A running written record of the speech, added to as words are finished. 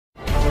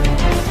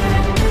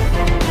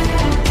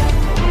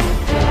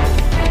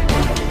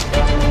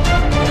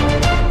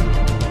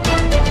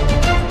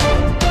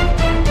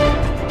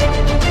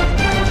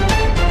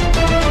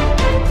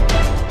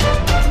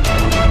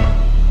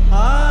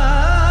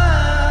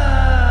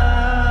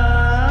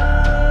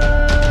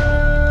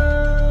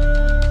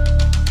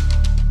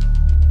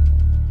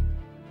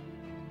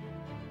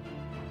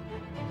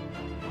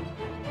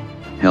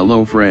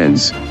Hello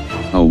friends,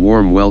 a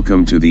warm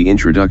welcome to the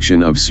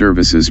introduction of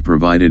services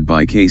provided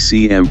by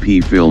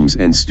KCMP Films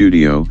and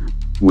Studio,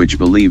 which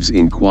believes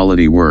in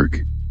quality work.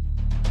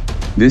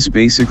 This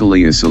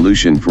basically a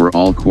solution for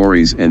all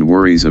queries and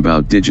worries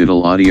about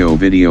digital audio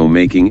video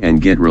making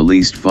and get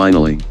released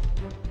finally.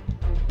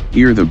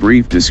 Here the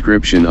brief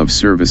description of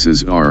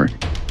services are,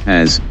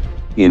 as,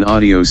 in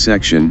audio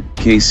section,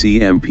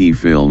 KCMP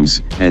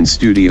Films and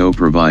Studio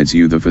provides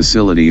you the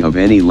facility of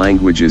any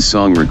language's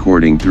song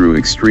recording through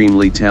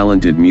extremely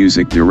talented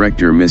music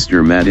director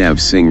Mr. Madhav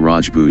Singh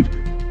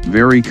Rajpoot.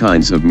 Very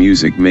kinds of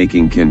music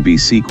making can be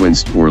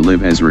sequenced or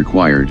live as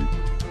required.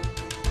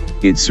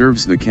 It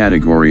serves the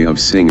category of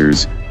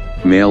singers,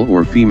 male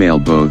or female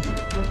both,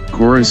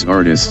 chorus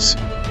artists,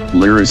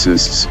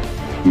 lyricists,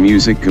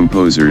 music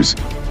composers,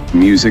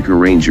 music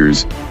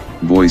arrangers,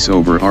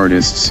 voice-over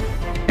artists,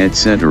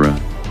 etc.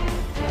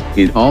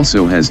 It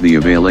also has the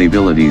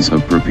availabilities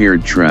of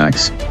prepared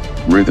tracks,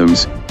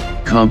 rhythms,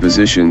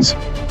 compositions,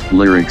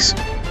 lyrics,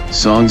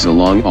 songs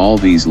along all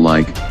these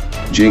like,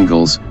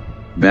 jingles,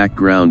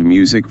 background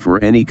music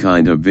for any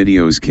kind of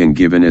videos can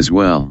given as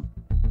well.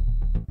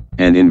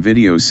 And in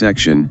video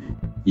section,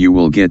 you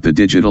will get the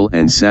digital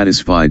and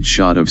satisfied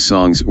shot of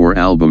songs or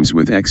albums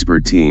with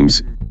expert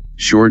teams,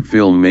 short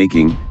film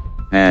making,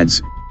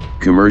 ads,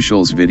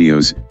 commercials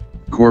videos,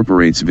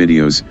 corporates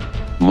videos,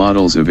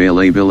 models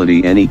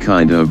availability any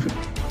kind of,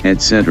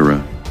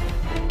 etc.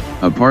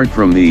 Apart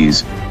from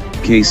these,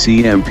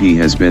 KCMP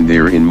has been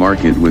there in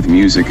market with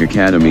Music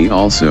Academy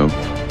also,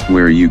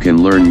 where you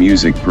can learn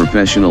music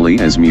professionally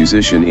as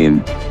musician in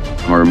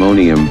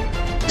harmonium,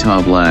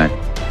 tabla,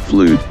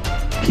 flute,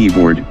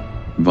 keyboard,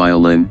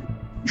 violin,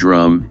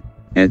 drum,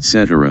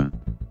 etc.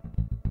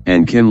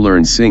 And can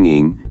learn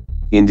singing,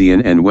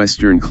 Indian and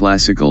Western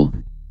classical,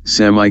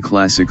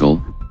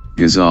 semi-classical,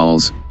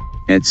 ghazals,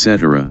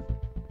 etc.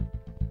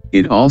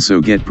 It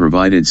also get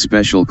provided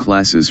special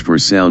classes for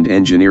sound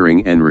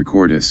engineering and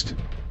recordist.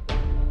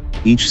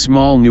 Each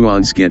small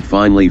nuance get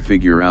finally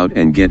figure out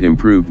and get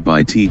improved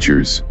by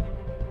teachers.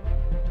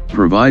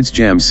 Provides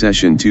jam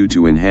session 2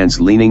 to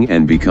enhance leaning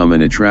and become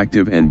an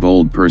attractive and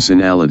bold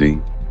personality.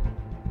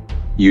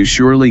 You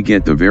surely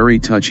get the very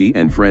touchy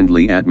and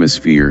friendly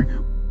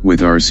atmosphere,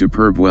 with our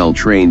superb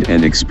well-trained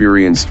and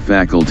experienced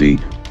faculty,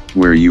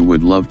 where you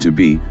would love to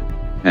be,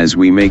 as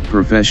we make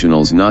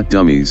professionals not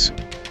dummies.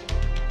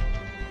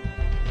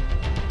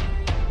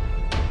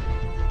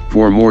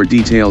 For more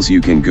details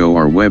you can go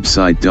our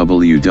website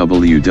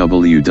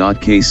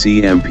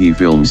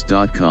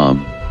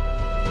www.kcmpfilms.com.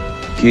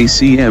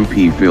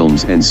 KCMP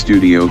Films and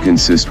Studio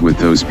consist with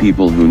those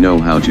people who know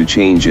how to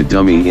change a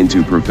dummy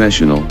into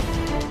professional.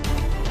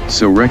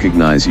 So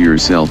recognize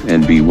yourself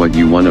and be what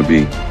you wanna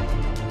be.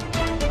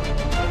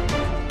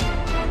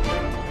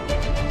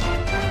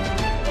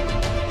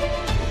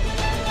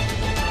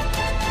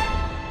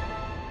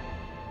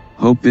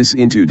 Hope this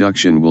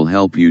introduction will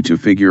help you to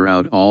figure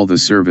out all the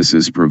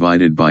services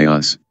provided by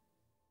us.